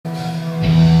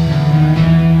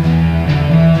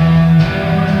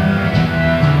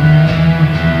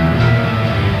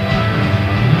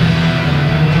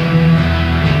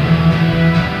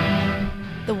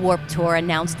Tour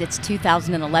announced its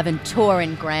 2011 tour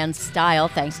in grand style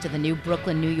thanks to the new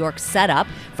Brooklyn, New York setup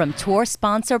from tour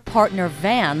sponsor partner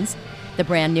Vans. The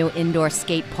brand new indoor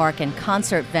skate park and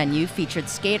concert venue featured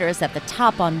skaters at the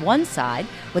top on one side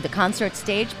with a concert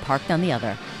stage parked on the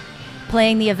other.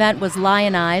 Playing the event was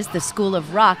Lionize, the School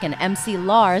of Rock, and MC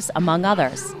Lars, among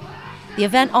others. The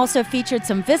event also featured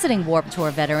some visiting Warped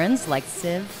Tour veterans like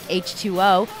Civ,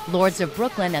 H2O, Lords of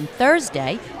Brooklyn, and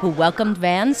Thursday, who welcomed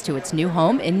Vans to its new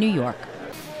home in New York.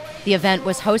 The event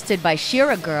was hosted by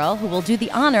Shira Girl, who will do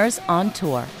the honors on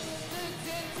tour.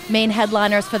 Main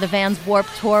headliners for the Vans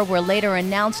Warped Tour were later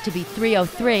announced to be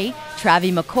 303,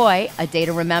 Travie McCoy, A Day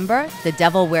to Remember, The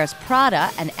Devil Wears Prada,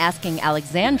 and Asking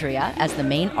Alexandria as the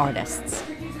main artists.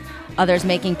 Others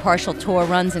making partial tour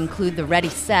runs include The Ready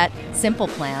Set, Simple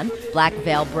Plan, Black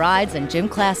Veil Brides, and Gym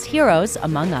Class Heroes,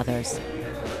 among others.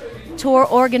 Tour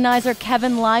organizer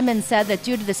Kevin Lyman said that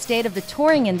due to the state of the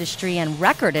touring industry and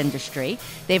record industry,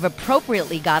 they've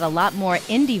appropriately got a lot more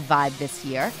indie vibe this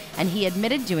year, and he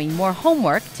admitted doing more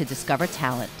homework to discover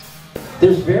talent.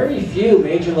 There's very few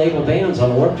major label bands on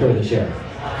the Warped Tour this year.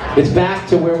 It's back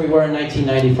to where we were in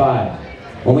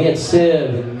 1995, when we had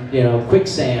Civ and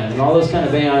Quicksand and all those kind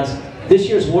of bands. This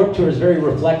year's Warped Tour is very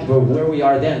reflective of where we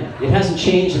are then. It hasn't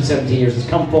changed in 17 years, it's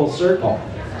come full circle.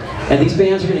 And these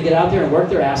bands are going to get out there and work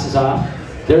their asses off.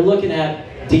 They're looking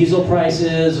at diesel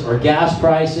prices or gas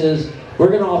prices. We're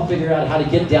going to all figure out how to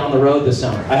get down the road this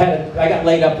summer. I got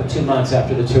laid up for 2 months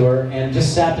after the tour and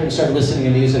just sat there and started listening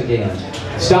to music again.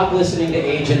 Stopped listening to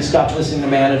agents, stopped listening to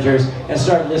managers, and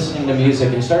started listening to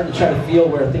music and started to try to feel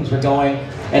where things were going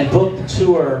and booked the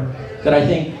tour that I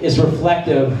think is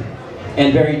reflective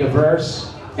and very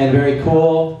diverse and very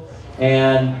cool.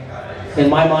 And in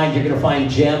my mind, you're going to find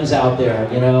gems out there,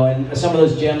 and some of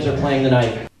those gems are playing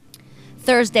tonight.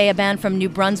 Thursday, a band from New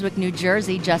Brunswick, New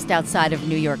Jersey, just outside of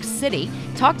New York City,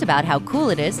 talked about how cool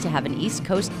it is to have an East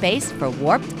Coast base for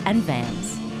Warped and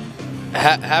Vans.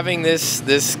 Having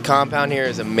this compound here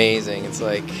is amazing. It's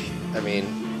like,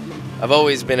 I've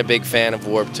always been a big fan of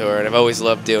Warped Tour, and I've always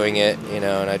loved doing it, and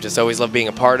I just always love being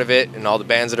a part of it, and all the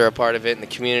bands that are a part of it, and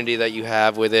the community that you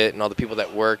have with it, and all the people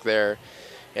that work there.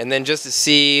 And then just to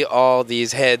see all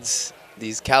these heads,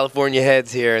 these California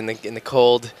heads here in the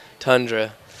cold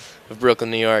tundra of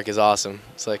Brooklyn, New York is awesome.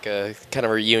 It's like a kind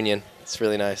of a reunion. It's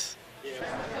really nice.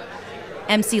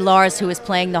 MC Lars, who is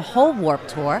playing the whole Warped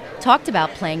Tour, talked about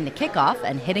playing the kickoff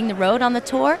and hitting the road on the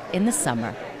tour in the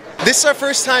summer. This is our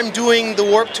first time doing the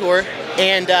Warped Tour,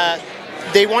 and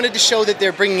they wanted to show that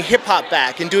they're bringing hip-hop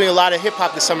back and doing a lot of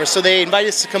hip-hop this summer, so they invited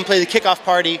us to come play the kickoff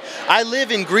party. I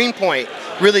live in Greenpoint,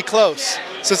 really close,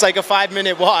 so it's like a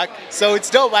 5-minute walk, so it's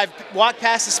dope. I've walked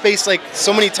past the space like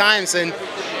so many times, and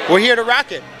we're here to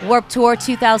rock it. Warped Tour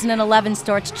 2011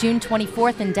 starts June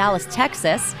 24th in Dallas,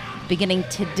 Texas. Beginning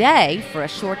today, for a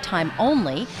short time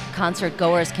only, concert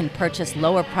goers can purchase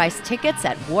lower-priced tickets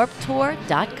at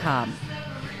warpedtour.com.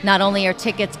 Not only are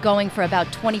tickets going for about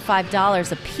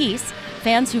 $25 a piece,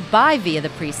 fans who buy via the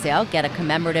presale get a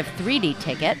commemorative 3D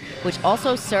ticket, which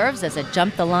also serves as a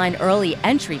jump-the-line early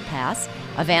entry pass,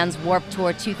 a Vans Warped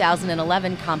Tour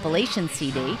 2011 compilation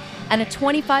CD, and a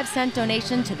 25-cent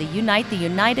donation to the Unite the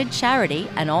United charity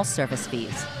and all service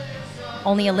fees.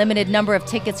 Only a limited number of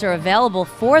tickets are available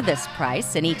for this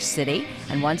price in each city,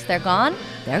 and once they're gone,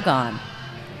 they're gone.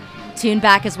 Tune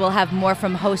back as we'll have more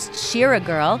from host Shira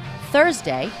Girl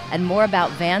Thursday and more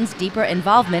about Vans' deeper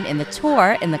involvement in the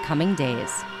tour in the coming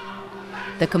days.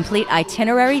 The complete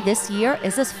itinerary this year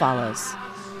is as follows.